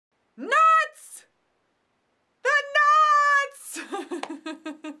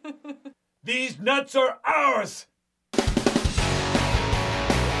These nuts are ours!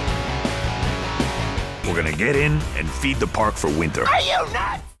 We're gonna get in and feed the park for winter. Are you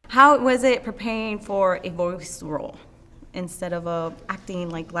nuts? How was it preparing for a voice role instead of a acting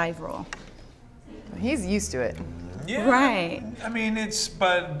like live role? He's used to it. Yeah. Right. I mean,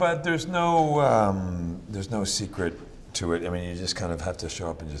 but there's no secret to it. I mean, you just kind of have to show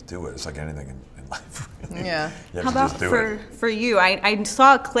up and just do it. It's like anything in life. Really. Yeah. You have How to about just do for you? I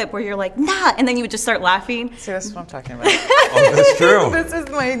saw a clip where you're like, nah, and then you would just start laughing. See, that's what I'm talking about. Oh, that's true. This is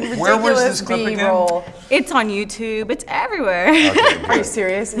my ridiculous Where was this clip again? B-roll. It's on YouTube. It's everywhere. Okay, Are you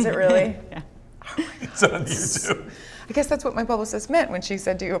serious? Is it really? Yeah. it's on YouTube. I guess that's what my publicist meant when she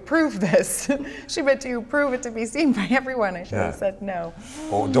said, do you approve this? She meant, do you approve it to be seen by everyone? I should have said no.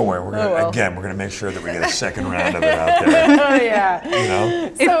 Oh, don't worry. We're gonna make sure that we get a second round of it out there. Oh, yeah. You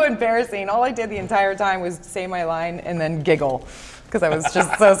know? So embarrassing. All I did the entire time was say my line and then giggle because I was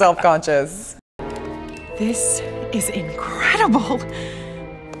just so self-conscious. This is incredible.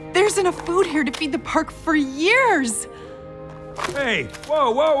 There's enough food here to feed the park for years. Hey,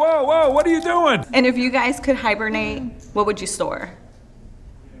 whoa, what are you doing? And if you guys could hibernate, what would you store?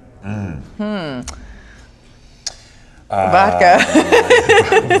 Vodka.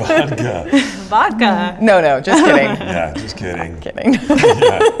 Vodka. Vodka. No, just kidding. Yeah, just kidding. Kidding.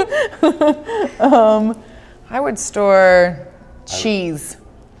 I would store cheese.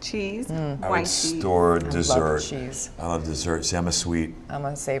 Cheese. I White would cheese. store dessert. I love cheese. I love dessert. See, I'm a sweet. I'm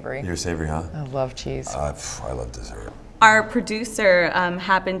a savory. You're savory, huh? I love cheese. I love dessert. Our producer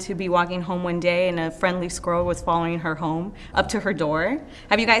happened to be walking home one day and a friendly squirrel was following her home up to her door.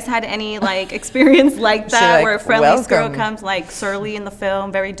 Have you guys had any experience like that like, where a friendly squirrel welcome. comes like surly in the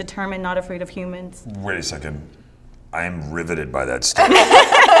film, very determined, not afraid of humans? Wait a second. I am riveted by that story.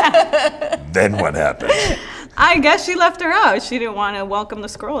 Then what happened? I guess she left her out. She didn't want to welcome the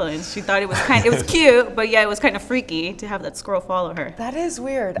squirrel in. She thought it was cute, but yeah, it was kind of freaky to have that squirrel follow her. That is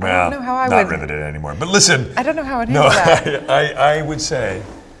weird. Well, I don't know how I not would. riveted anymore. But listen. I don't know how I'd handle that. I would say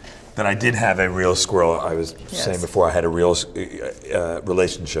that I did have a real squirrel. I was saying before I had a real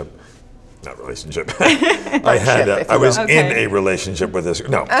relationship. Not relationship. I was in a relationship with this.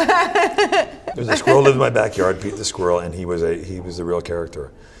 No. There was a squirrel lived in my backyard, Pete the squirrel, and he was the real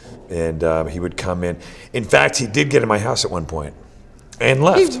character. And he would come in. In fact, he did get in my house at one point and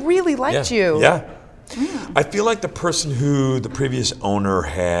left. He really liked you. Yeah. I feel like the person who the previous owner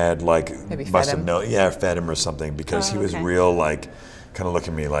had Maybe must fed have him. known, fed him or something because he was okay. real kind of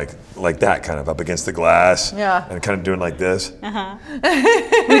looking at me like that, kind of up against the glass, Yeah. and kind of doing like this.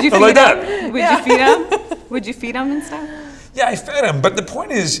 Would you feed like that. him? Would you feed him? Would you feed him and stuff? Yeah, I fed him, but the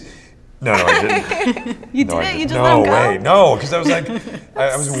point is, no, I didn't. You No, I didn't? You didn't. just let him go? No way, no, because I was like,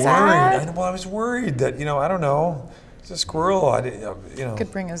 I was worried. Sad. I was worried that I don't know, it's a squirrel. I didn't,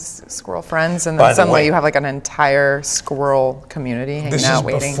 Could bring his squirrel friends, and By then the suddenly way- you have an entire squirrel community hanging This out is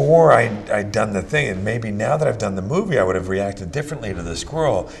waiting. before I'd done the thing, and maybe now that I've done the movie, I would have reacted differently to the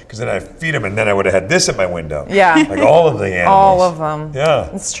squirrel, because then I'd feed him, and then I would have had this at my window. Yeah. Like all of the animals. All of them. Yeah.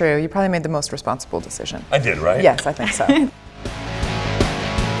 It's true. You probably made the most responsible decision. I did, right? Yes, I think so.